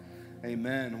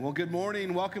Amen. Well, good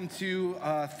morning. Welcome to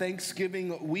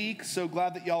Thanksgiving week. So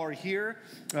glad that y'all are here,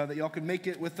 that y'all can make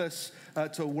it with us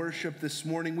to worship this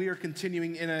morning. We are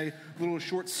continuing in a little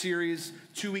short series,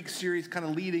 2-week series, kind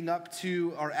of leading up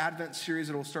to our Advent series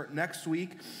that will start next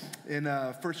week in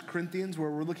 1 Corinthians, where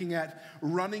we're looking at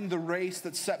running the race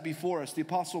that's set before us. The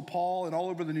Apostle Paul, and all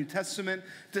over the New Testament,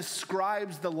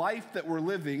 describes the life that we're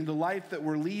living, the life that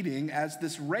we're leading as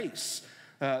this race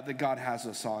that God has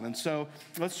us on. And so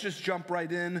let's just jump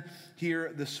right in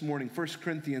here this morning. 1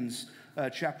 Corinthians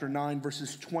chapter 9,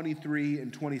 verses 23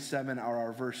 and 27 are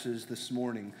our verses this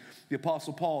morning. The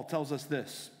Apostle Paul tells us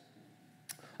this: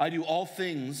 I do all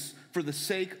things for the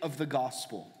sake of the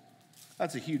gospel.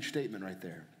 That's a huge statement right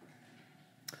there.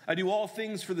 I do all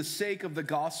things for the sake of the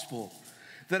gospel,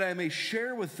 that I may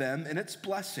share with them in its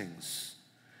blessings.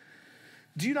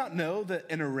 Do you not know that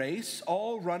in a race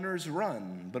all runners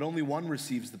run, but only one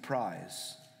receives the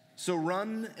prize? So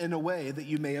run in a way that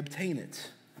you may obtain it.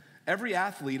 Every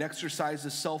athlete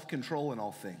exercises self-control in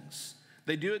all things.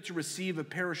 They do it to receive a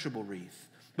perishable wreath,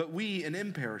 but we an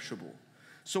imperishable.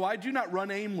 So I do not run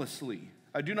aimlessly.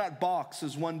 I do not box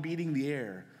as one beating the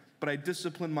air, but I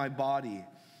discipline my body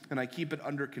and I keep it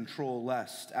under control,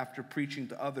 lest after preaching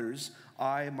to others,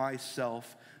 I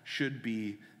myself should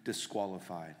be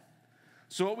disqualified.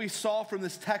 So what we saw from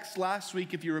this text last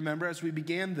week, if you remember, as we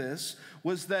began this,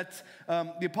 was that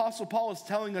the Apostle Paul is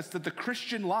telling us that the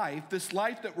Christian life, this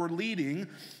life that we're leading,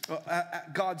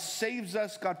 God saves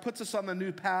us, God puts us on the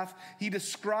new path. He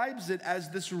describes it as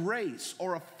this race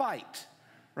or a fight,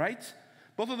 right?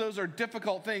 Both of those are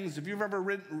difficult things. If you've ever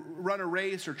run a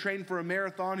race or trained for a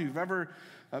marathon, you've ever,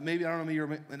 maybe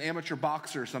you're an amateur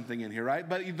boxer or something in here, right?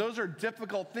 But those are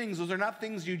difficult things. Those are not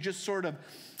things you just sort of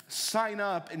sign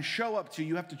up and show up to.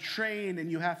 You have to train and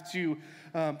you have to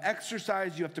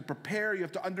exercise, you have to prepare, you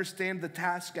have to understand the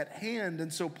task at hand.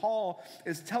 And so Paul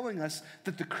is telling us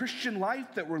that the Christian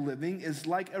life that we're living is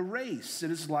like a race.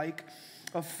 It is like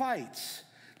a fight.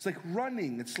 It's like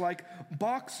running. It's like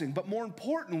boxing. But more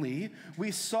importantly,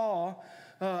 we saw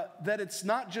that it's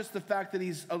not just the fact that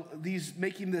he's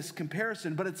making this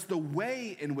comparison, but it's the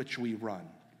way in which we run.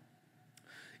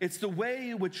 It's the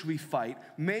way in which we fight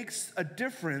makes a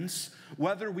difference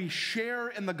whether we share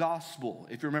in the gospel,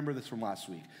 if you remember this from last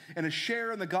week. And a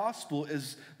share in the gospel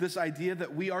is this idea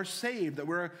that we are saved, that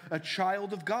we're a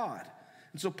child of God.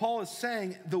 And so Paul is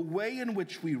saying the way in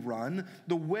which we run,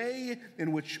 the way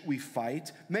in which we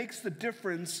fight, makes the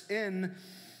difference in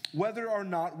whether or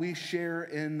not we share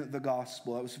in the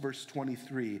gospel. That was verse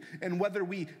 23. And whether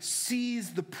we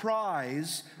seize the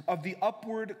prize of the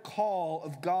upward call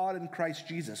of God in Christ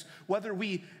Jesus. Whether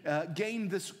we gain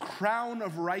this crown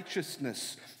of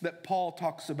righteousness that Paul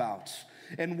talks about.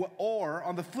 Or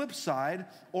on the flip side,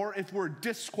 or if we're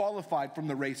disqualified from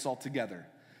the race altogether.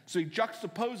 So he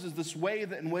juxtaposes this way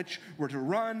in which we're to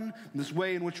run, this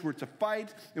way in which we're to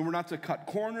fight, and we're not to cut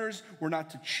corners, we're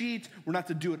not to cheat, we're not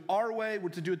to do it our way, we're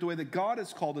to do it the way that God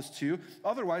has called us to.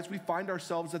 Otherwise, we find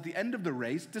ourselves at the end of the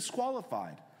race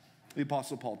disqualified, the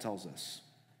Apostle Paul tells us.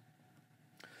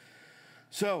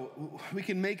 So we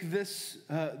can make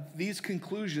these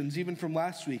conclusions even from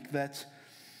last week, that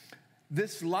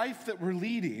this life that we're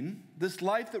leading, this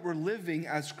life that we're living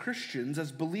as Christians, as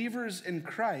believers in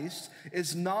Christ,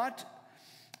 is not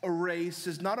a race,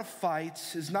 is not a fight,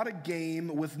 is not a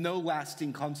game with no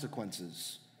lasting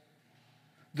consequences.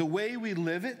 The way we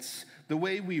live it, the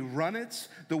way we run it,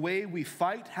 the way we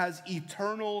fight has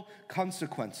eternal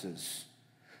consequences.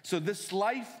 So this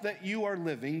life that you are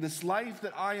living, this life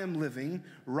that I am living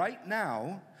right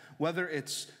now, whether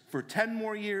it's for 10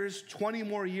 more years, 20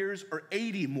 more years, or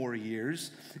 80 more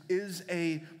years,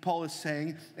 Paul is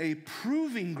saying, a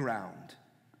proving ground,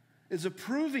 is a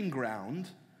proving ground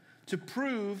to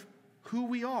prove who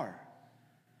we are,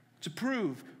 to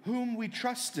prove whom we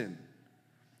trust in,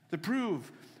 to prove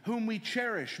whom we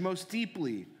cherish most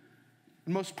deeply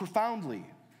and most profoundly.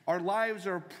 Our lives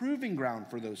are a proving ground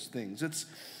for those things.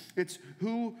 It's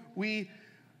who we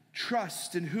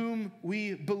trust, in whom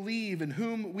we believe, and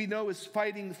whom we know is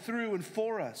fighting through and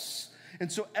for us.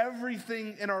 And so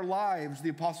everything in our lives, the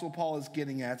Apostle Paul is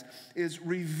getting at, is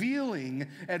revealing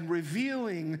and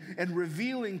revealing and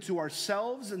revealing to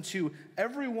ourselves and to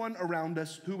everyone around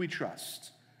us who we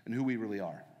trust and who we really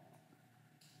are.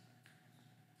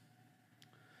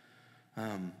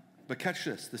 But catch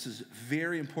this. This is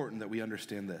very important that we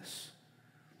understand this.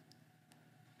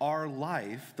 Our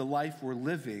life, the life we're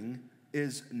living,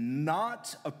 is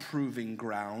not a proving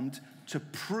ground to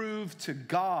prove to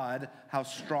God how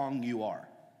strong you are.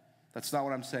 That's not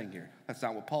what I'm saying here. That's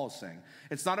not what Paul is saying.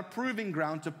 It's not a proving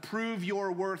ground to prove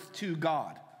your worth to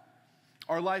God.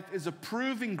 Our life is a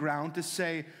proving ground to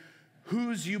say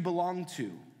whose you belong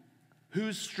to,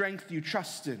 whose strength you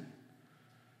trust in,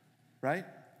 right?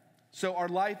 So our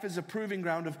life is a proving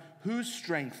ground of whose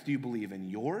strength do you believe in?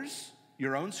 Yours,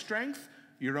 your own strength,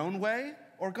 your own way,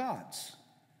 or God's?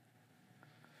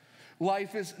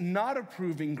 Life is not a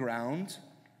proving ground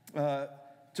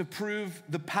to prove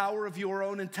the power of your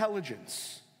own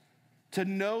intelligence, to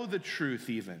know the truth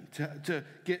even, to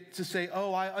get to say,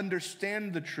 oh, I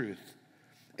understand the truth.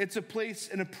 It's a place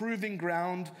and a proving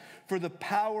ground for the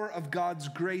power of God's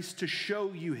grace to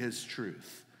show you his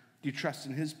truth. Do you trust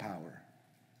in his power?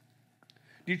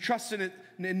 Do you trust in it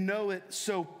and know it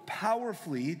so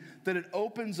powerfully that it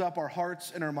opens up our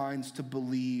hearts and our minds to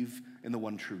believe in the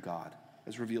one true God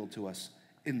as revealed to us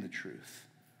in the truth?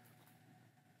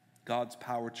 God's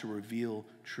power to reveal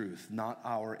truth, not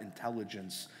our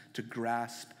intelligence to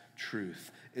grasp truth,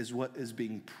 is what is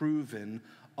being proven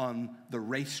on the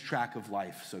racetrack of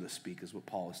life, so to speak, is what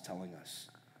Paul is telling us.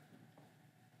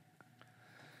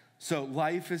 So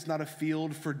life is not a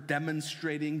field for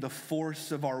demonstrating the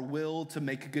force of our will to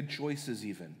make good choices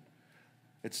even.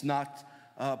 It's not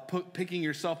picking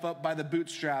yourself up by the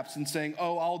bootstraps and saying,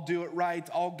 oh, I'll do it right,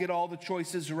 I'll get all the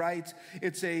choices right.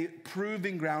 It's a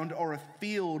proving ground or a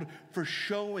field for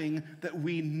showing that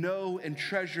we know and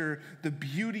treasure the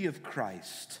beauty of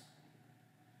Christ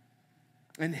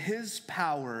and his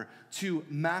power to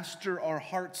master our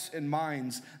hearts and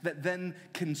minds that then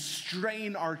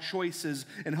constrain our choices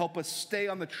and help us stay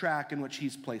on the track in which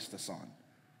he's placed us on.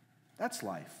 That's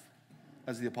life,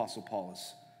 as the Apostle Paul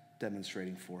is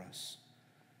demonstrating for us.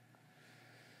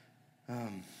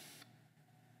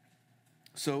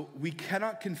 So we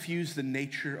cannot confuse the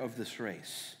nature of this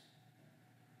race.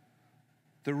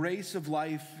 The race of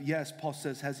life, yes, Paul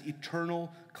says, has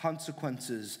eternal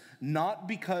consequences, not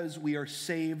because we are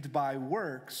saved by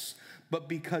works, but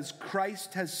because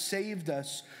Christ has saved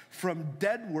us from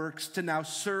dead works to now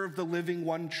serve the living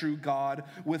one true God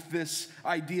with this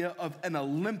idea of an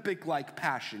Olympic-like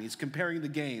passion. He's comparing the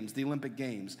games, the Olympic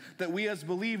Games, that we as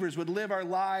believers would live our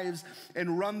lives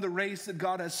and run the race that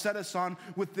God has set us on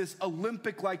with this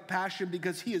Olympic-like passion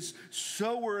because he is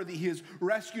so worthy. He has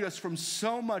rescued us from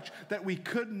so much that we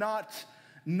could not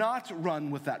run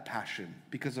with that passion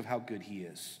because of how good he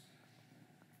is.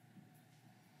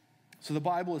 So the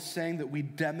Bible is saying that we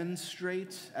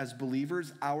demonstrate as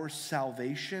believers our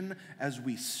salvation as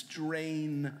we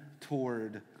strain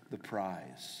toward the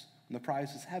prize. And the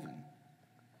prize is heaven.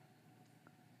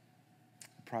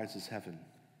 The prize is heaven.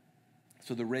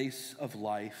 So the race of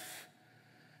life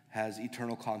has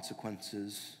eternal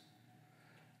consequences,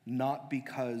 not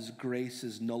because grace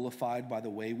is nullified by the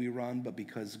way we run, but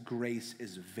because grace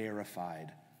is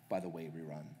verified by the way we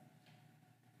run.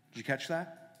 Did you catch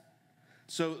that?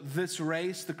 So this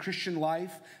race, the Christian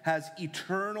life, has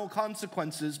eternal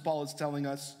consequences, Paul is telling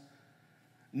us,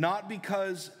 not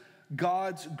because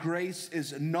God's grace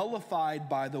is nullified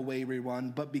by the way we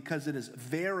run, but because it is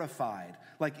verified,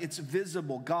 like it's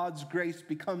visible. God's grace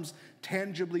becomes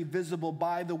tangibly visible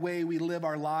by the way we live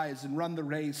our lives and run the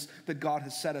race that God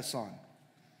has set us on.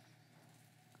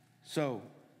 So,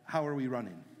 how are we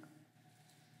running?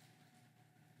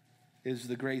 Is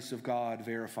the grace of God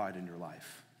verified in your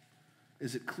life?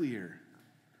 Is it clear?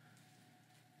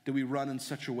 Do we run in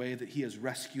such a way that he has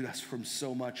rescued us from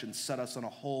so much and set us on a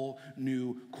whole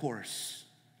new course?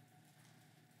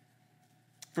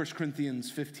 1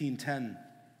 Corinthians 15:10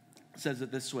 says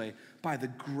it this way: by the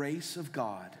grace of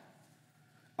God,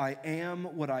 I am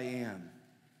what I am,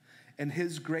 and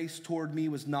his grace toward me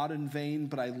was not in vain,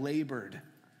 but I labored.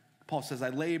 Paul says, I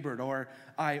labored, or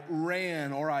I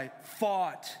ran, or I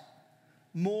fought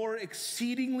more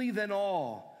exceedingly than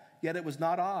all. Yet it was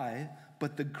not I,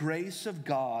 but the grace of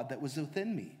God that was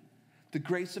within me. The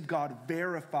grace of God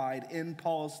verified in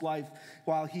Paul's life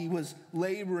while he was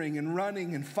laboring and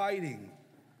running and fighting.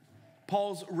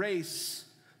 Paul's race,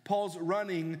 Paul's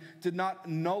running did not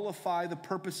nullify the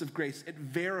purpose of grace. It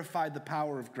verified the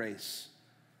power of grace,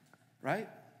 right?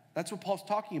 That's what Paul's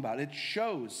talking about. It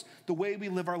shows the way we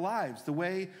live our lives, the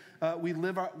way we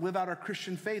live out our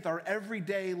Christian faith, our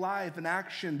everyday life and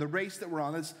action, the race that we're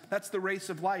on. That's the race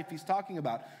of life he's talking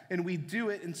about. And we do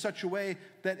it in such a way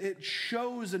that it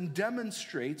shows and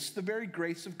demonstrates the very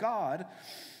grace of God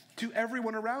to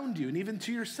everyone around you and even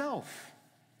to yourself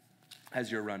as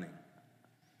you're running.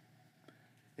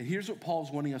 And here's what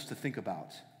Paul's wanting us to think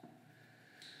about.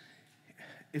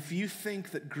 If you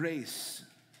think that grace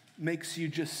makes you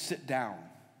just sit down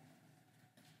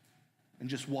and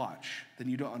just watch, then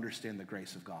you don't understand the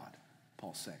grace of God,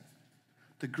 Paul's saying.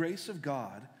 The grace of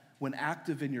God, when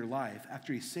active in your life,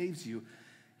 after he saves you,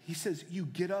 He says you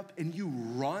get up and you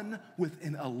run with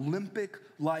an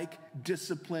Olympic-like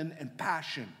discipline and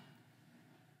passion.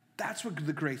 That's what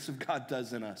the grace of God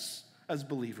does in us as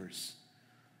believers.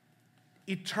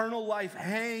 Eternal life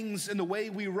hangs in the way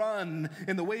we run,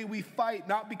 in the way we fight,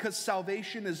 not because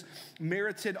salvation is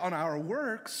merited on our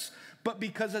works, but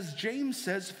because, as James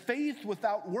says, faith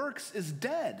without works is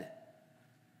dead.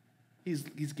 He's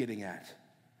getting at.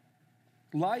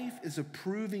 Life is a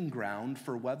proving ground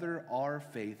for whether our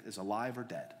faith is alive or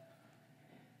dead.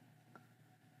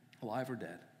 Alive or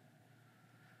dead.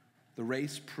 The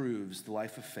race proves the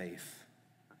life of faith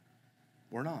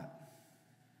or not.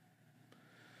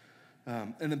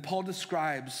 And then Paul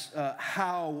describes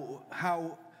how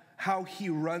he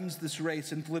runs this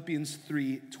race in Philippians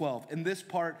 3:12. In this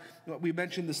part, we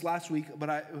mentioned this last week,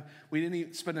 but we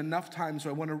didn't spend enough time, so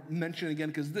I want to mention it again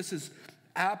because this is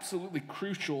absolutely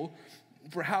crucial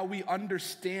for how we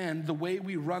understand the way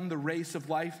we run the race of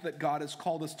life that God has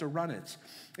called us to run it.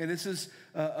 And this is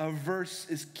a verse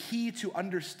is key to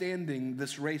understanding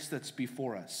this race that's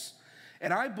before us.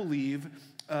 And I believe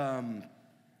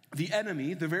the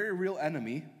enemy, the very real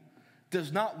enemy,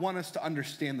 does not want us to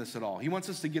understand this at all. He wants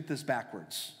us to get this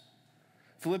backwards.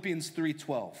 Philippians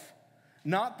 3:12.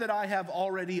 Not that I have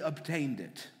already obtained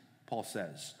it, Paul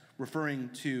says, referring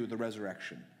to the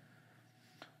resurrection,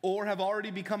 or have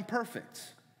already become perfect.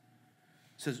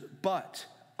 It says, but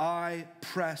I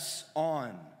press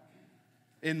on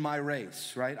in my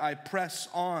race, right? I press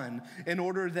on in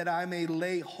order that I may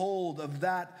lay hold of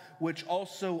that which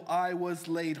also I was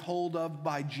laid hold of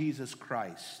by Jesus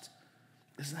Christ.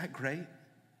 Isn't that great?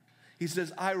 He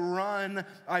says, I run,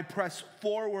 I press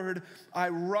forward, I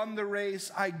run the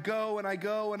race, I go and I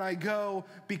go and I go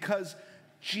because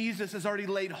Jesus has already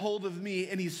laid hold of me,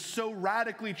 and he's so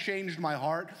radically changed my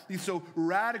heart, he's so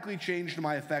radically changed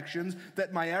my affections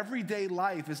that my everyday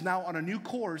life is now on a new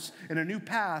course and a new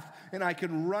path, and I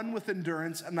can run with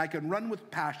endurance, and I can run with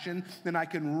passion, and I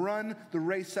can run the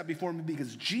race set before me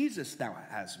because Jesus now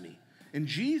has me, and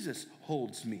Jesus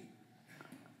holds me.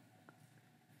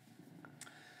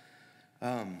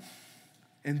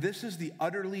 And this is the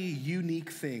utterly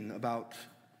unique thing about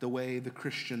the way the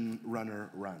Christian runner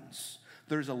runs.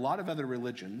 There's a lot of other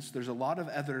religions, there's a lot of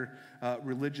other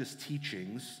religious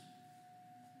teachings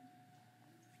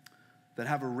that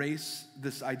have a race,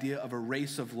 this idea of a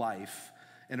race of life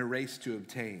and a race to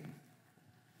obtain.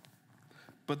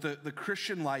 But the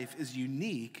Christian life is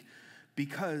unique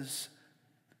because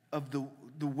of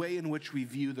the way in which we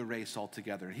view the race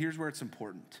altogether. And here's where it's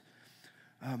important.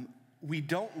 We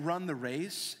don't run the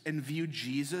race and view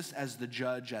Jesus as the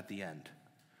judge at the end.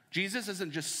 Jesus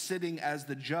isn't just sitting as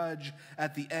the judge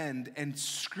at the end and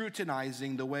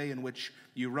scrutinizing the way in which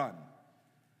you run.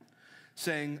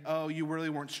 Saying, oh, you really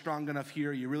weren't strong enough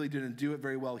here, you really didn't do it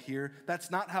very well here.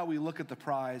 That's not how we look at the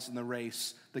prize and the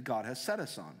race that God has set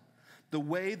us on. The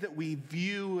way that we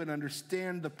view and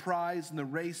understand the prize and the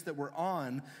race that we're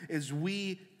on is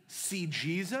we see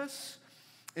Jesus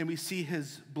and we see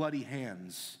his bloody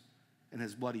hands and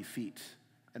his bloody feet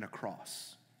and a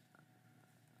cross.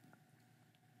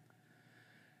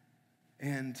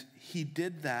 And he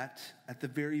did that at the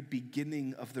very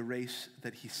beginning of the race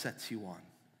that he sets you on.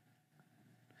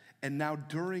 And now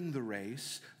during the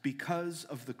race, because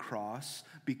of the cross,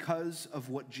 because of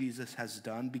what Jesus has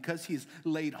done, because he's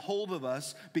laid hold of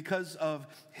us, because of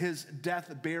his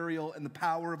death, burial, and the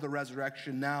power of the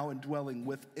resurrection now indwelling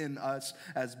within us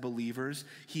as believers,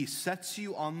 he sets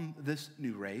you on this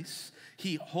new race.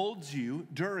 He holds you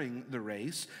during the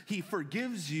race. He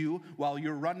forgives you while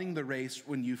you're running the race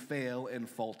when you fail and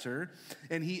falter.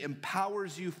 And he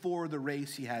empowers you for the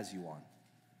race he has you on.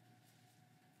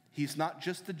 He's not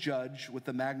just the judge with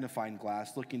the magnifying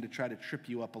glass looking to try to trip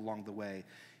you up along the way.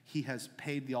 He has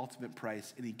paid the ultimate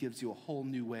price, and he gives you a whole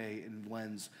new way and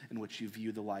lens in which you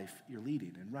view the life you're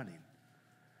leading and running.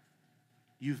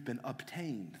 You've been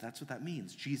obtained. That's what that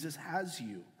means. Jesus has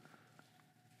you.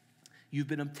 You've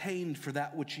been obtained for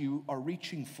that which you are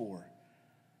reaching for.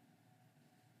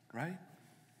 Right?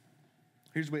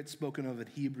 Here's the way it's spoken of in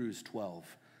Hebrews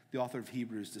 12. The author of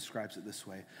Hebrews describes it this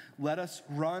way. Let us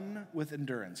run with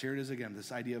endurance. Here it is again,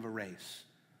 this idea of a race.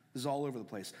 This is all over the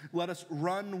place. Let us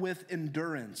run with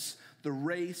endurance the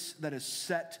race that is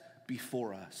set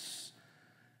before us,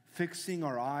 fixing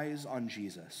our eyes on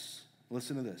Jesus.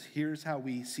 Listen to this. Here's how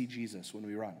we see Jesus when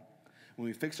we run. When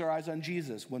we fix our eyes on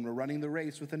Jesus, when we're running the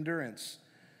race with endurance,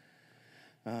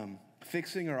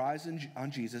 fixing our eyes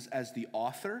on Jesus as the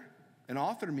author. An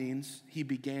author means he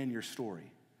began your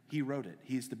story. He wrote it.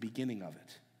 He's the beginning of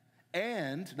it.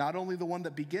 And not only the one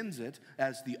that begins it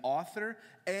as the author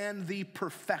and the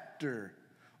perfecter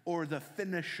or the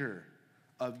finisher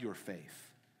of your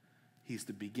faith. He's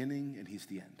the beginning and he's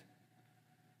the end.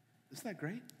 Isn't that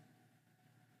great?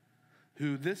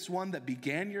 Who this one that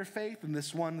began your faith and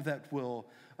this one that will,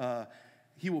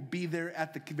 he will be there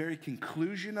at the very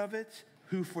conclusion of it,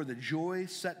 who for the joy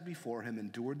set before him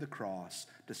endured the cross,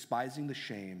 despising the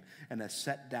shame, and has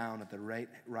sat down at the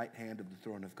right hand of the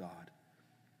throne of God.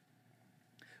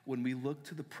 When we look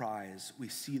to the prize, we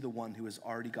see the one who has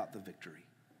already got the victory.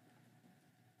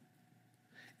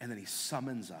 And then he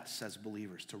summons us as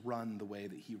believers to run the way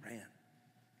that he ran.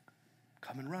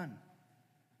 Come and run.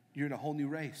 You're in a whole new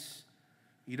race.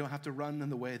 You don't have to run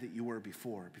in the way that you were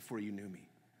before you knew me.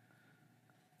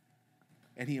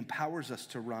 And he empowers us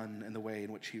to run in the way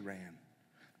in which he ran.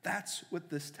 That's what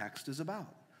this text is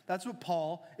about. That's what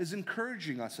Paul is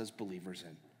encouraging us as believers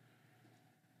in.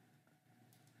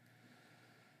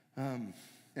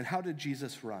 And how did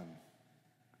Jesus run?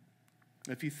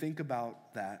 If you think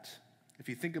about that, if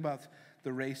you think about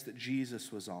the race that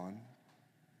Jesus was on,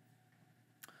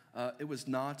 it was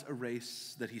not a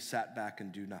race that he sat back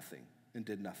and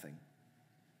did nothing.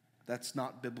 That's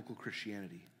not biblical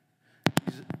Christianity.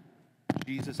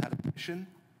 Jesus had a mission.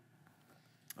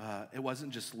 It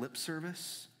wasn't just lip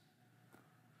service.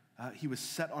 He was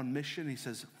set on mission. He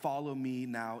says, follow me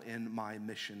now in my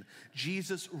mission.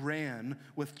 Jesus ran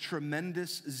with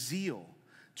tremendous zeal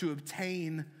to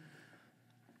obtain,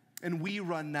 and we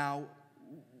run now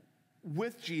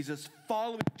with Jesus,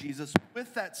 following Jesus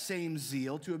with that same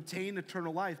zeal to obtain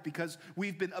eternal life because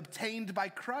we've been obtained by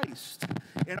Christ.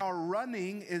 And our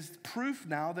running is proof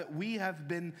now that we have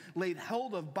been laid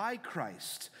hold of by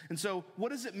Christ. And so what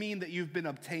does it mean that you've been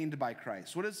obtained by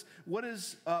Christ? What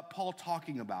is Paul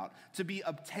talking about? To be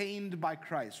obtained by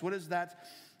Christ. What does that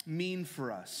mean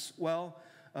for us? Well,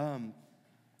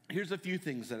 here's a few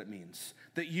things that it means.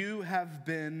 That you have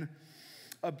been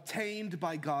obtained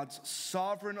by God's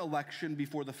sovereign election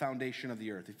before the foundation of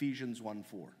the earth, Ephesians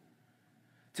 1:4.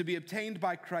 To be obtained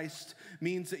by Christ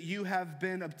means that you have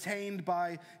been obtained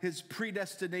by his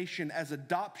predestination as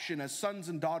adoption, as sons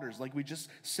and daughters, like we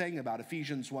just sang about,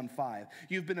 Ephesians 1:5.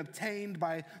 You've been obtained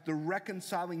by the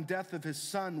reconciling death of his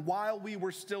son while we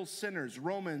were still sinners,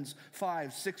 Romans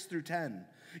 5:6-10.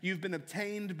 You've been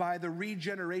obtained by the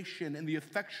regeneration and the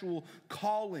effectual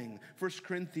calling, 1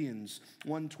 Corinthians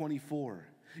 1:24.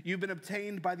 You've been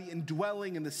obtained by the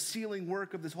indwelling and the sealing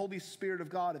work of this Holy Spirit of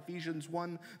God, Ephesians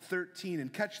 1:13.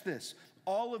 And catch this,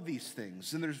 all of these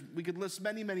things, and we could list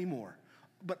many, many more,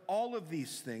 but all of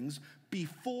these things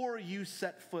before you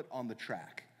set foot on the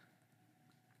track.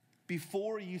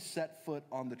 Before you set foot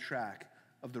on the track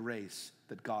of the race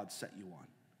that God set you on.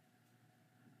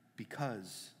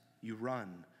 Because you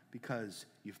run, because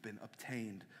you've been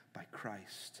obtained by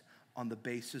Christ. On the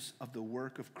basis of the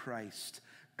work of Christ,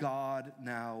 God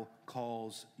now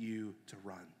calls you to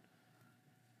run.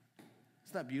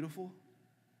 Isn't that beautiful?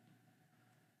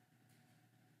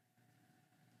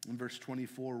 In verse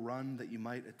 24, run that you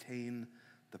might attain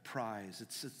the prize.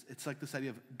 It's like this idea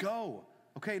of go.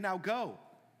 Okay, now go.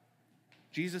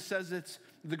 Jesus says it's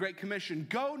the Great Commission.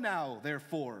 Go now,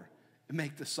 therefore, and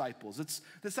make disciples.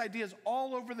 This idea is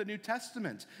all over the New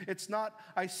Testament. It's not,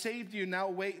 I saved you, now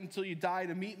wait until you die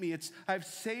to meet me. It's, I've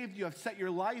saved you, I've set your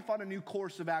life on a new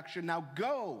course of action. Now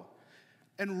go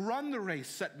and run the race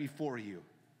set before you.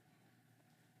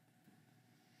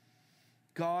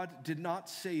 God did not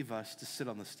save us to sit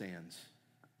on the stands.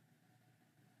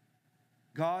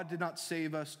 God did not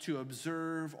save us to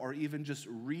observe or even just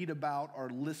read about or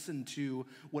listen to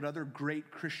what other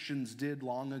great Christians did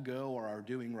long ago or are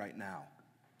doing right now.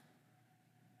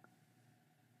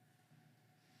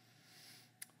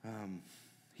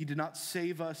 He did not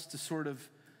save us to sort of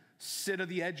sit at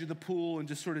the edge of the pool and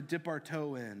just sort of dip our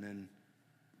toe in and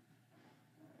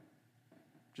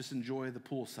just enjoy the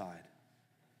poolside.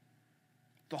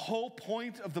 The whole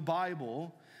point of the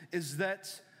Bible is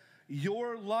that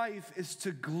your life is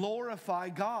to glorify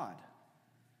God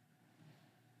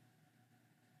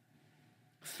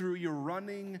through your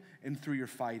running and through your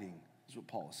fighting, is what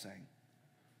Paul is saying.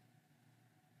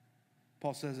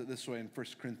 Paul says it this way in 1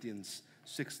 Corinthians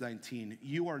 6:19,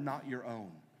 you are not your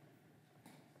own.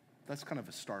 That's kind of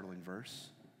a startling verse.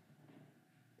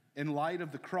 In light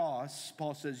of the cross,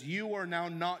 Paul says, you are now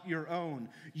not your own.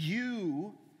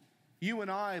 You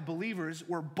and I, believers,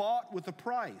 were bought with a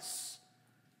price.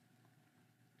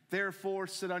 Therefore,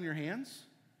 sit on your hands?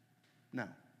 No.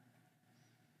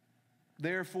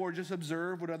 Therefore, just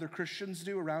observe what other Christians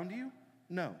do around you?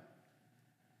 No.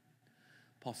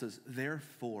 Paul says,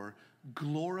 therefore,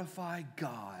 glorify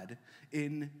God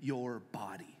in your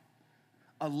body.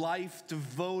 A life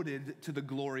devoted to the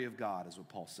glory of God is what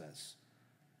Paul says.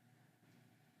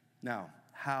 Now,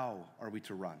 how are we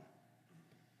to run?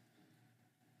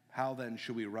 How then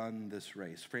should we run this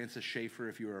race? Francis Schaeffer,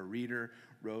 if you're a reader,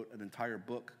 wrote an entire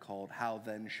book called How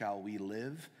Then Shall We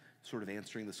Live, sort of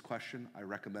answering this question. I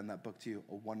recommend that book to you,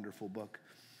 a wonderful book.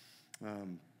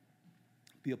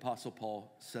 The Apostle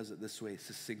Paul says it this way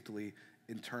succinctly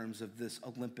in terms of this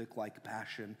Olympic-like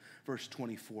passion. Verse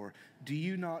 24, do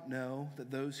you not know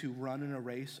that those who run in a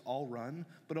race all run,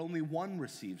 but only one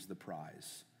receives the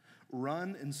prize?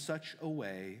 Run in such a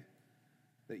way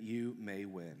that you may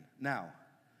win. Now,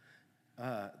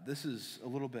 this is a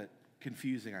little bit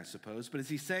confusing, I suppose, but is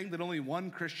he saying that only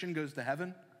one Christian goes to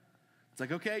heaven? It's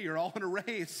like, okay, you're all in a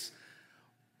race.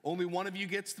 Only one of you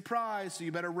gets the prize, so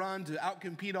you better run to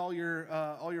outcompete all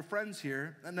your friends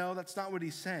here. No, that's not what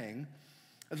he's saying.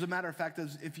 As a matter of fact,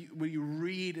 when you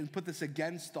read and put this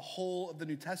against the whole of the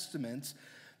New Testament,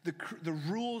 the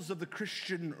rules of the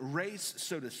Christian race,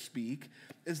 so to speak,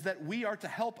 is that we are to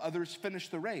help others finish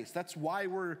the race. That's why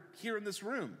we're here in this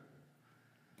room.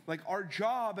 Like our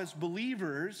job as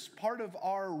believers, part of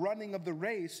our running of the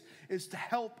race is to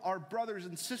help our brothers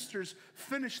and sisters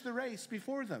finish the race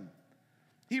before them.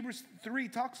 Hebrews 3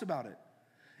 talks about it.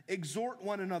 Exhort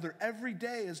one another every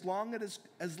day as long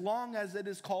as it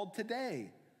is called today,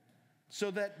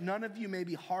 so that none of you may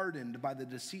be hardened by the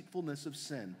deceitfulness of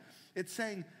sin. It's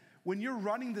saying when you're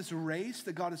running this race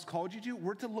that God has called you to,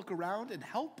 we're to look around and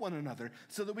help one another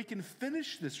so that we can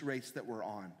finish this race that we're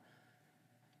on.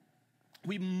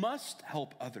 We must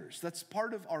help others. That's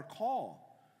part of our call.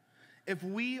 If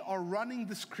we are running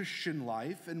this Christian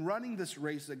life and running this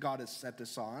race that God has set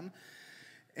us on,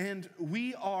 and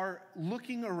we are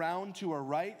looking around to our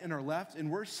right and our left,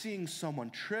 and we're seeing someone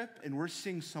trip, and we're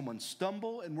seeing someone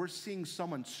stumble, and we're seeing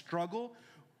someone struggle,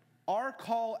 our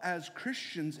call as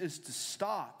Christians is to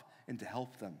stop and to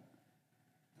help them.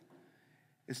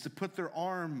 Is to put their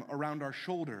arm around our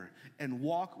shoulder and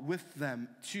walk with them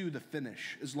to the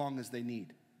finish as long as they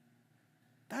need.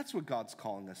 That's what God's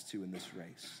calling us to in this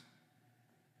race.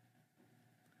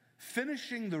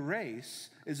 Finishing the race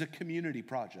is a community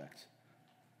project.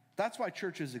 That's why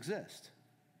churches exist.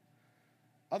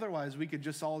 Otherwise, we could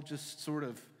just all sort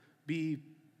of be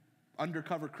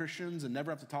undercover Christians and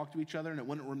never have to talk to each other, and it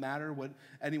wouldn't matter what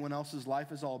anyone else's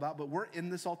life is all about. But we're in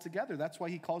this all together. That's why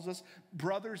he calls us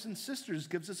brothers and sisters,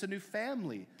 gives us a new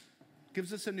family,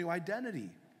 gives us a new identity,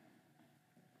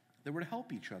 that we're to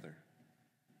help each other.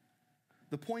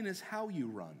 The point is how you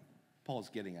run, Paul's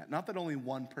getting at. Not that only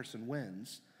one person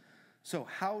wins. So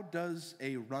how does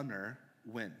a runner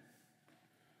win?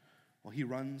 Well, he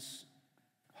runs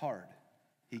hard.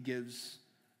 He gives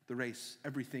the race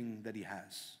everything that he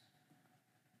has.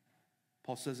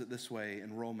 Paul says it this way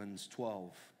in Romans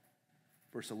 12,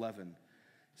 verse 11.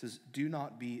 He says, do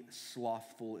not be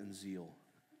slothful in zeal.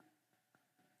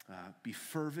 Be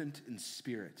fervent in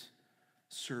spirit.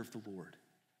 Serve the Lord.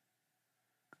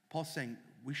 Paul's saying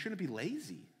we shouldn't be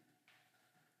lazy.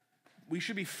 We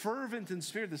should be fervent in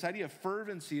spirit. This idea of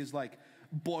fervency is like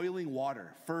boiling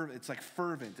water. It's like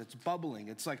fervent. It's bubbling.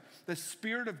 It's like the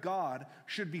Spirit of God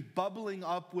should be bubbling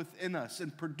up within us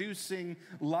and producing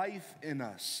life in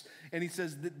us. And he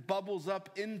says that bubbles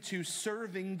up into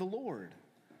serving the Lord.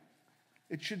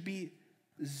 It should be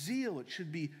zeal. It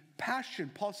should be passion.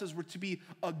 Paul says we're to be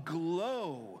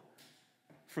aglow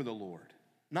for the Lord.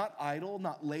 Not idle,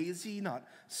 not lazy, not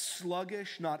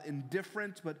sluggish, not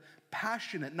indifferent, but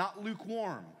passionate, not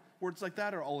lukewarm. Words like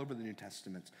that are all over the New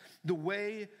Testament. The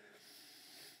way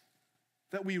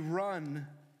that we run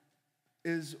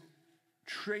is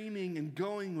training and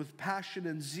going with passion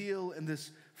and zeal and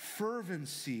this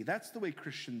fervency. That's the way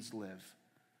Christians live.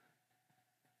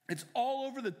 It's all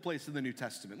over the place in the New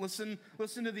Testament. Listen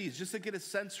to these, just to get a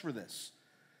sense for this.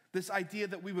 This idea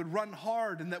that we would run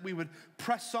hard and that we would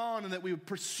press on and that we would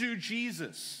pursue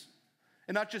Jesus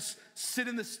and not just sit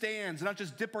in the stands and not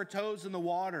just dip our toes in the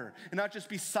water and not just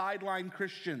be sideline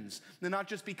Christians and not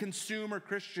just be consumer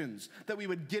Christians, that we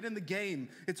would get in the game.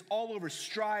 It's all over.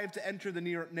 Strive to enter the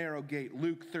narrow gate,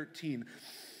 Luke 13.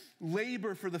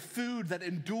 Labor for the food that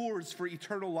endures for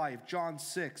eternal life, John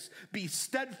 6. Be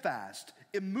steadfast,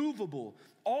 immovable,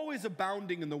 always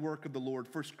abounding in the work of the Lord,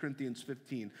 1 Corinthians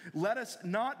 15. Let us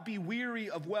not be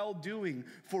weary of well-doing,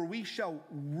 for we shall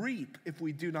reap if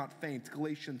we do not faint,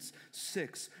 Galatians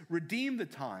 6. Redeem the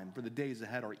time, for the days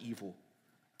ahead are evil,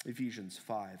 Ephesians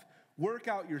 5. Work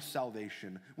out your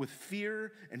salvation with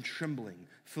fear and trembling,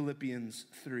 Philippians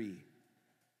 3.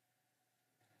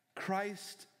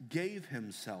 Christ gave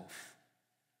himself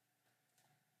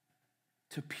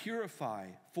to purify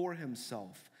for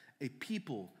himself a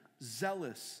people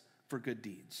zealous for good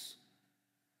deeds.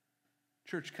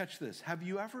 Church, catch this. Have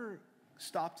you ever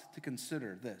stopped to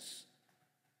consider this?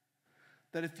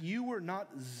 that if you were not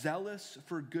zealous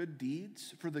for good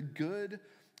deeds, for the good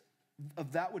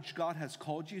of that which God has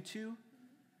called you to,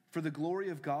 for the glory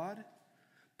of God,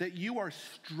 that you are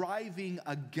striving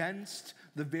against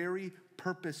the very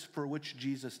purpose for which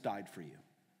Jesus died for you.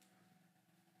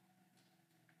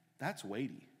 That's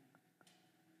weighty.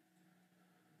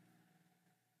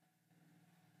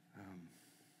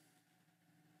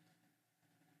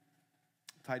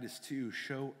 Titus 2,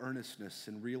 show earnestness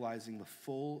in realizing the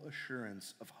full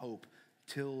assurance of hope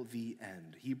till the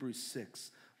end. Hebrews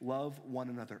 6, love one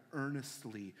another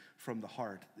earnestly from the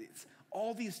heart. It's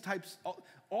all these types,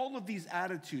 all of these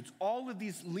attitudes, all of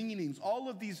these leanings, all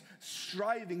of these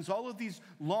strivings, all of these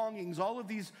longings, all of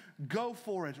these go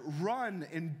for it, run,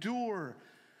 endure.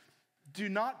 Do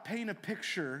not paint a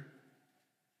picture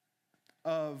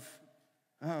of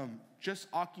just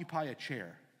occupy a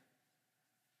chair.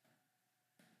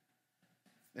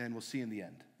 And we'll see in the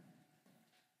end.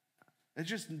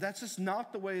 That's just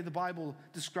not the way the Bible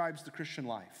describes the Christian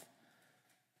life.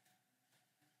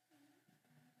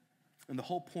 And the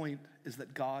whole point is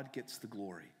that God gets the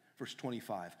glory. Verse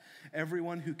 25,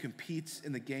 everyone who competes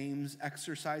in the games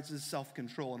exercises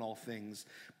self-control in all things,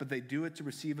 but they do it to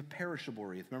receive a perishable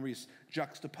wreath. Remember, he's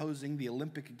juxtaposing the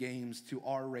Olympic Games to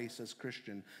our race as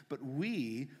Christian, but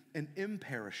we an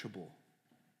imperishable.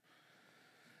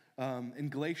 In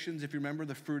Galatians, if you remember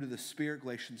the fruit of the Spirit,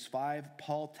 Galatians 5,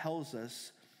 Paul tells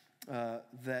us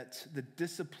that the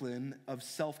discipline of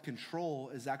self-control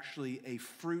is actually a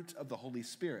fruit of the Holy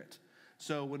Spirit.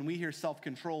 So when we hear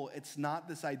self-control, it's not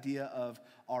this idea of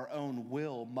our own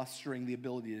will mustering the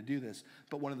ability to do this,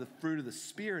 but one of the fruit of the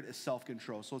Spirit is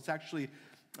self-control. So it's actually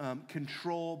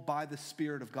control by the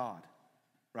Spirit of God,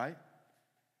 right?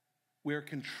 We are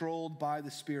controlled by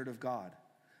the Spirit of God.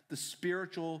 The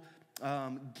spiritual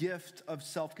gift of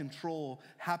self-control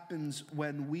happens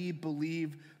when we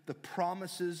believe the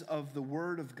promises of the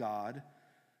Word of God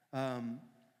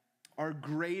are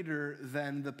greater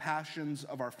than the passions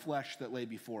of our flesh that lay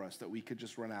before us that we could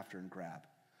just run after and grab.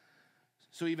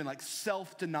 So even like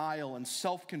self-denial and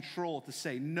self-control to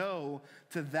say no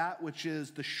to that which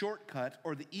is the shortcut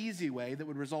or the easy way that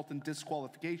would result in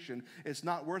disqualification, it's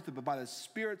not worth it. But by the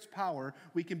Spirit's power,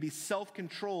 we can be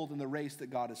self-controlled in the race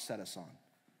that God has set us on.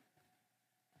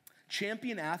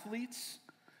 Champion athletes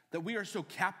that we are so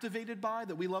captivated by,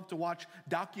 that we love to watch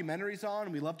documentaries on,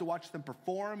 and we love to watch them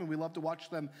perform, and we love to watch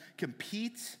them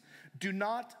compete, do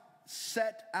not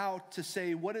set out to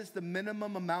say, what is the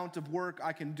minimum amount of work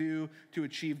I can do to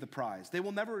achieve the prize? They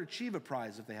will never achieve a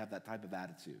prize if they have that type of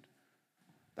attitude.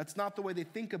 That's not the way they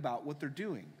think about what they're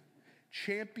doing.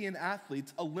 Champion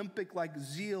athletes, Olympic-like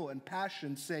zeal and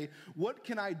passion say, what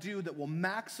can I do that will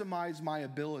maximize my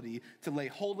ability to lay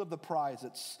hold of the prize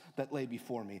that lay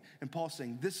before me? And Paul's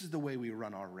saying, this is the way we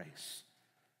run our race.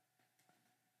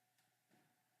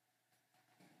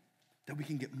 That we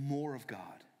can get more of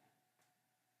God.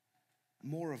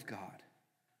 More of God.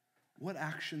 What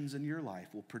actions in your life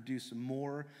will produce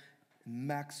more and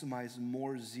maximize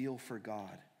more zeal for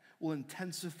God? Will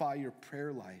intensify your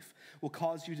prayer life, will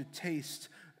cause you to taste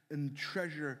and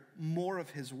treasure more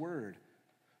of His Word,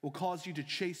 will cause you to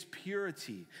chase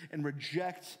purity and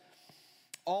reject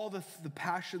all the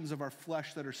passions of our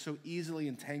flesh that are so easily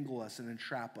entangle us and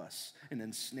entrap us and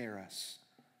ensnare us,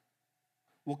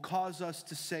 will cause us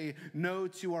to say no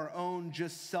to our own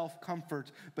just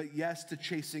self-comfort, but yes to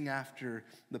chasing after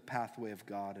the pathway of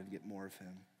God and get more of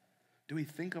Him. Do we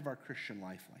think of our Christian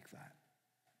life like that?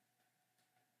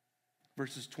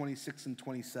 Verses 26 and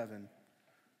 27,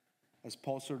 as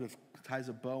Paul sort of ties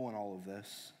a bow on all of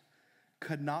this,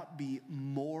 could not be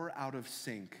more out of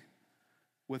sync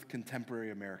with contemporary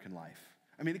American life.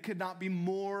 I mean, it could not be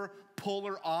more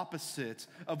polar opposite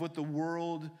of what the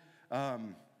world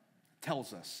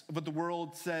tells us, of what the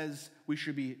world says we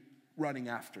should be running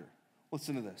after.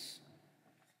 Listen to this.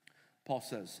 Paul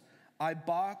says, I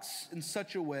box in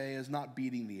such a way as not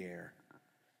beating the air,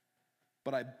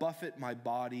 but I buffet my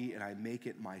body and I make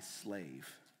it my slave.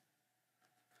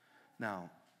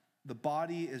 Now, the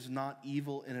body is not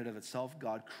evil in and of itself.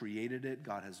 God created it.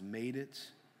 God has made it.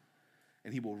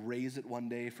 And He will raise it one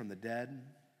day from the dead.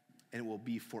 And it will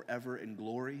be forever in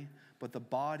glory. But the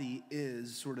body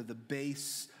is sort of the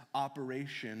base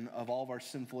operation of all of our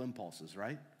sinful impulses,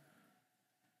 right?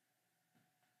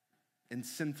 And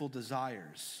sinful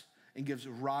desires. And gives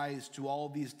rise to all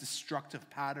these destructive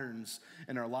patterns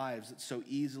in our lives that so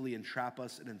easily entrap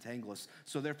us and entangle us.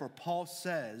 So therefore, Paul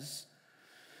says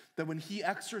that when he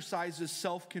exercises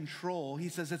self-control, he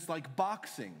says it's like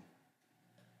boxing.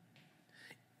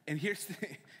 And here's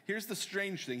the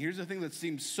strange thing. Here's the thing that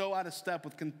seems so out of step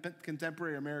with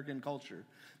contemporary American culture.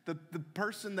 The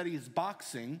person that he's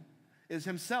boxing is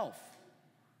himself,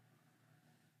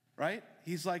 right?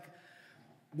 He's like,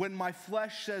 when my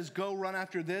flesh says, go run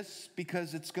after this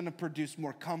because it's going to produce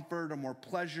more comfort or more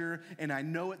pleasure, and I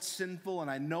know it's sinful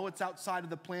and I know it's outside of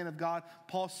the plan of God,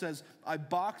 Paul says, I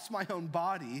box my own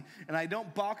body and I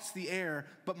don't box the air,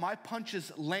 but my punches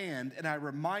land and I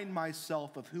remind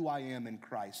myself of who I am in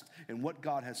Christ and what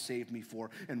God has saved me for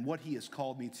and what he has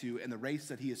called me to and the race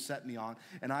that he has set me on.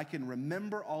 And I can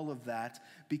remember all of that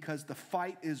because the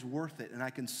fight is worth it. And I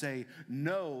can say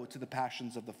no to the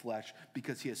passions of the flesh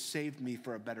because he has saved me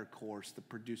for a better course that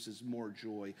produces more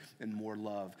joy and more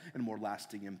love and more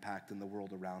lasting impact in the world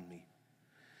around me.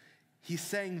 He's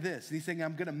saying this, and he's saying,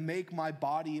 I'm going to make my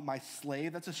body my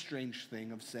slave. That's a strange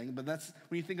thing of saying, but that's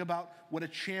when you think about what a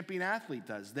champion athlete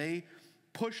does. They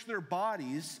push their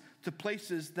bodies to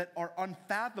places that are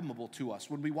unfathomable to us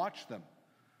when we watch them.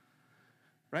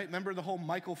 Right? Remember the whole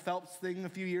Michael Phelps thing a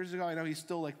few years ago? I know he's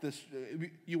still like this.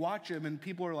 You watch him, and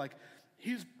people are like,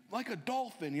 he's like a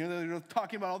dolphin, they're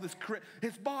talking about all this,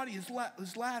 his body, his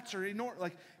lats are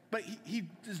enormous, but he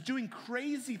is doing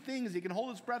crazy things. He can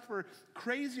hold his breath for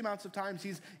crazy amounts of times.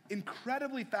 He's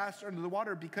incredibly fast under the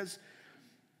water because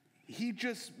he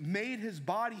just made his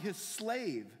body his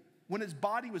slave. When his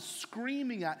body was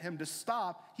screaming at him to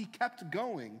stop, he kept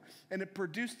going, and it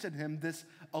produced in him this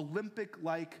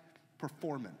Olympic-like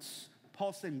performance.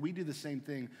 Paul's saying we do the same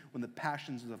thing when the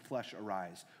passions of the flesh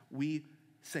arise. We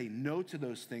say no to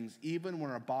those things, even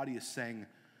when our body is saying,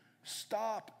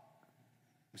 stop.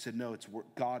 We said, no,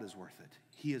 God is worth it.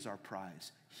 He is our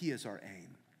prize. He is our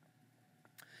aim.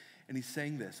 And he's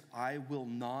saying this, I will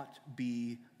not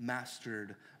be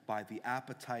mastered by the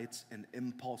appetites and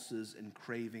impulses and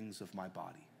cravings of my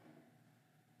body.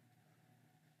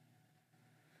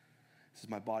 This is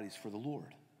my body's for the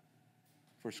Lord.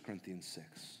 1 Corinthians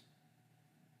 6.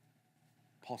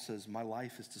 Paul says, my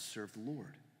life is to serve the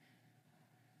Lord.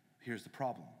 Here's the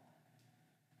problem.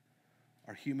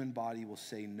 Our human body will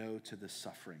say no to this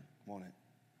suffering, won't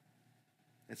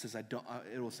it? It says,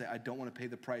 it will say, I don't want to pay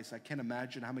the price. I can't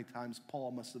imagine how many times Paul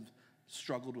must have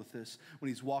struggled with this. When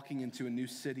he's walking into a new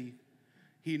city,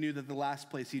 he knew that the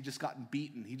last place he'd just gotten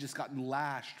beaten. He'd just gotten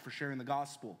lashed for sharing the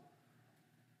gospel.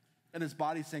 And his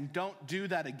body's saying, don't do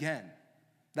that again.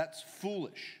 That's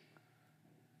foolish.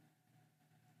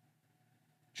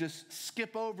 Just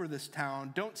skip over this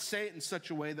town. Don't say it in such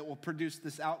a way that will produce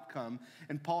this outcome.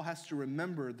 And Paul has to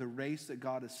remember the race that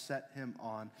God has set him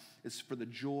on is for the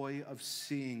joy of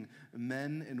seeing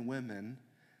men and women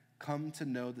come to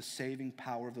know the saving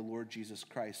power of the Lord Jesus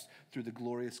Christ through the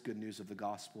glorious good news of the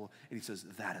gospel. And he says,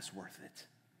 that is worth it.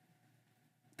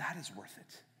 That is worth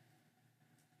it.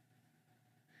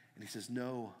 And he says,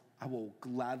 no, I will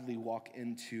gladly walk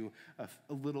into a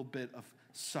little bit of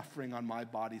suffering on my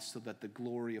body so that the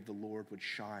glory of the Lord would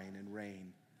shine and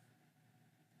reign.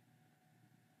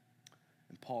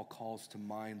 And Paul calls to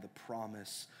mind the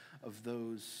promise of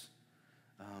those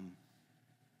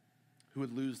who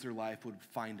would lose their life would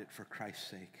find it for Christ's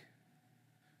sake.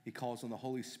 He calls on the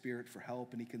Holy Spirit for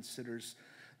help, and he considers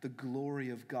the glory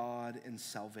of God in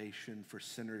salvation for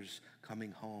sinners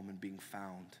coming home and being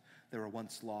found. They were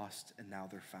once lost, and now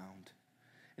they're found.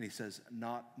 And he says,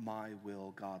 not my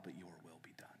will, God, but your will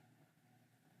be done.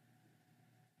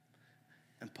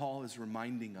 And Paul is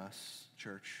reminding us,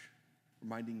 church,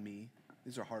 reminding me,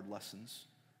 these are hard lessons,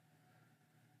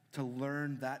 to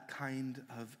learn that kind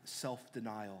of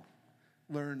self-denial,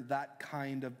 learn that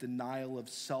kind of denial of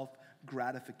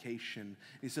self-gratification.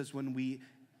 He says when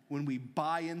we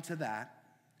buy into that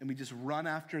and we just run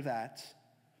after that,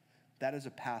 that is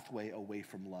a pathway away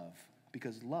from love,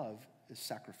 because love is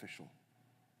sacrificial.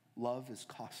 Love is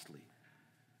costly.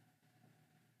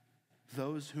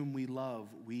 Those whom we love,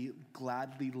 we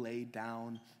gladly lay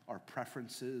down our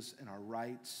preferences and our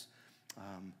rights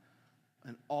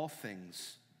and all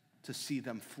things to see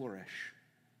them flourish.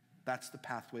 That's the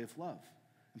pathway of love.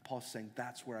 And Paul's saying,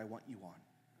 that's where I want you on.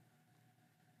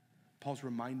 Paul's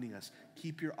reminding us,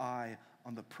 keep your eye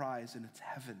on the prize, and it's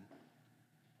heaven.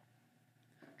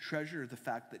 Treasure the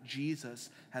fact that Jesus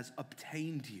has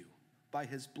obtained you by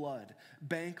his blood.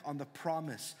 Bank on the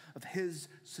promise of his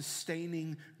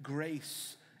sustaining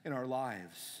grace in our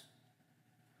lives.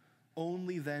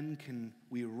 Only then can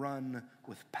we run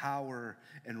with power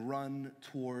and run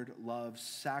toward love,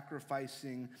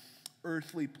 sacrificing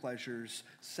earthly pleasures,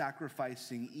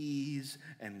 sacrificing ease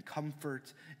and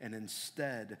comfort, and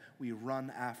instead we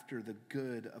run after the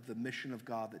good of the mission of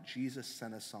God that Jesus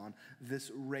sent us on,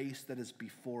 this race that is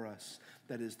before us,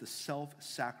 that is the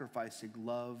self-sacrificing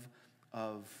love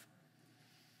of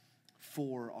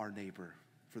for our neighbor,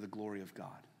 for the glory of God.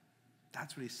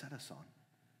 That's what he set us on.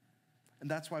 And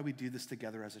that's why we do this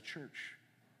together as a church,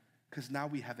 because now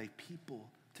we have a people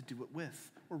to do it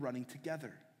with. We're running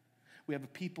together. We have a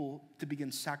people to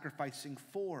begin sacrificing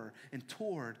for and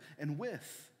toward and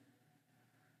with.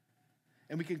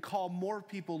 And we can call more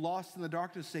people lost in the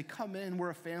darkness, say, come in, we're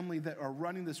a family that are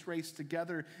running this race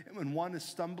together. And when one is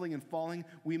stumbling and falling,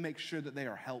 we make sure that they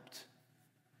are helped.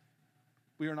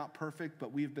 We are not perfect,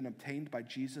 but we have been obtained by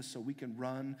Jesus, so we can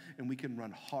run, and we can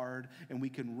run hard, and we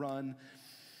can run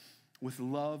with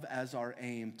love as our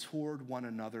aim toward one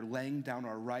another, laying down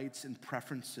our rights and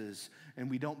preferences. And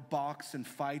we don't box and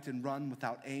fight and run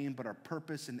without aim, but our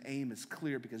purpose and aim is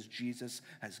clear because Jesus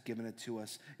has given it to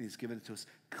us, and he's given it to us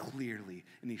clearly.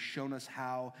 And he's shown us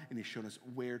how, and he's shown us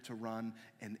where to run.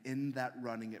 And in that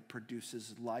running, it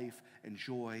produces life and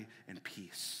joy and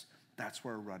peace. That's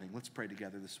where we're running. Let's pray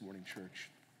together this morning, church.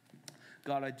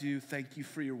 God, I do thank you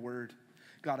for your word.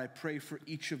 God, I pray for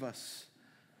each of us.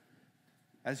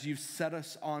 As you've set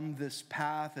us on this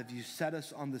path, as you set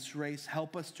us on this race,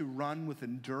 help us to run with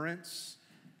endurance.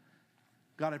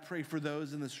 God, I pray for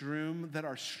those in this room that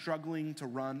are struggling to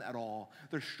run at all.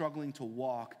 They're struggling to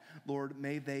walk. Lord,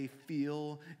 may they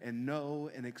feel and know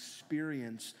and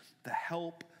experience the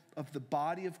help of the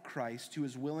body of Christ, who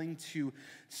is willing to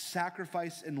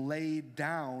sacrifice and lay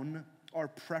down our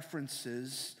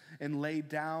preferences and lay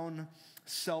down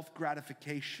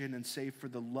self-gratification and say, for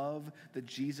the love that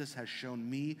Jesus has shown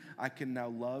me, I can now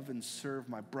love and serve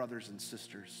my brothers and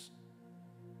sisters.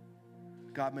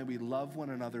 God, may we love one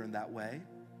another in that way.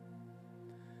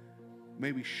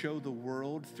 May we show the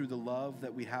world through the love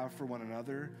that we have for one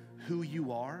another who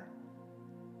you are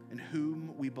and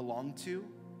whom we belong to.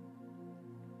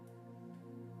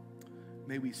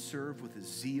 May we serve with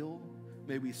zeal.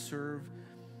 May we serve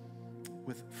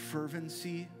with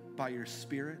fervency by your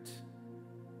Spirit.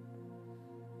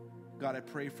 God, I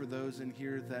pray for those in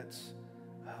here that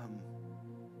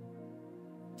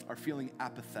are feeling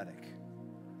apathetic.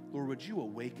 Lord, would you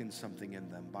awaken something in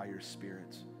them by your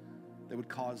Spirit that would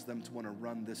cause them to want to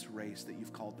run this race that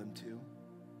you've called them to?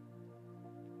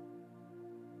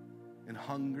 And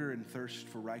hunger and thirst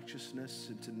for righteousness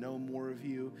and to know more of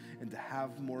you and to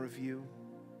have more of you.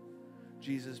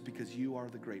 Jesus, because you are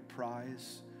the great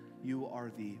prize. You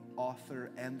are the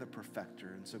author and the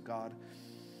perfecter. And so, God,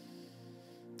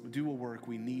 do a work.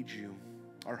 We need you.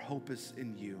 Our hope is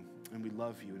in you, and we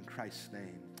love you in Christ's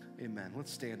name. Amen.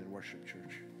 Let's stand and worship,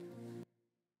 church.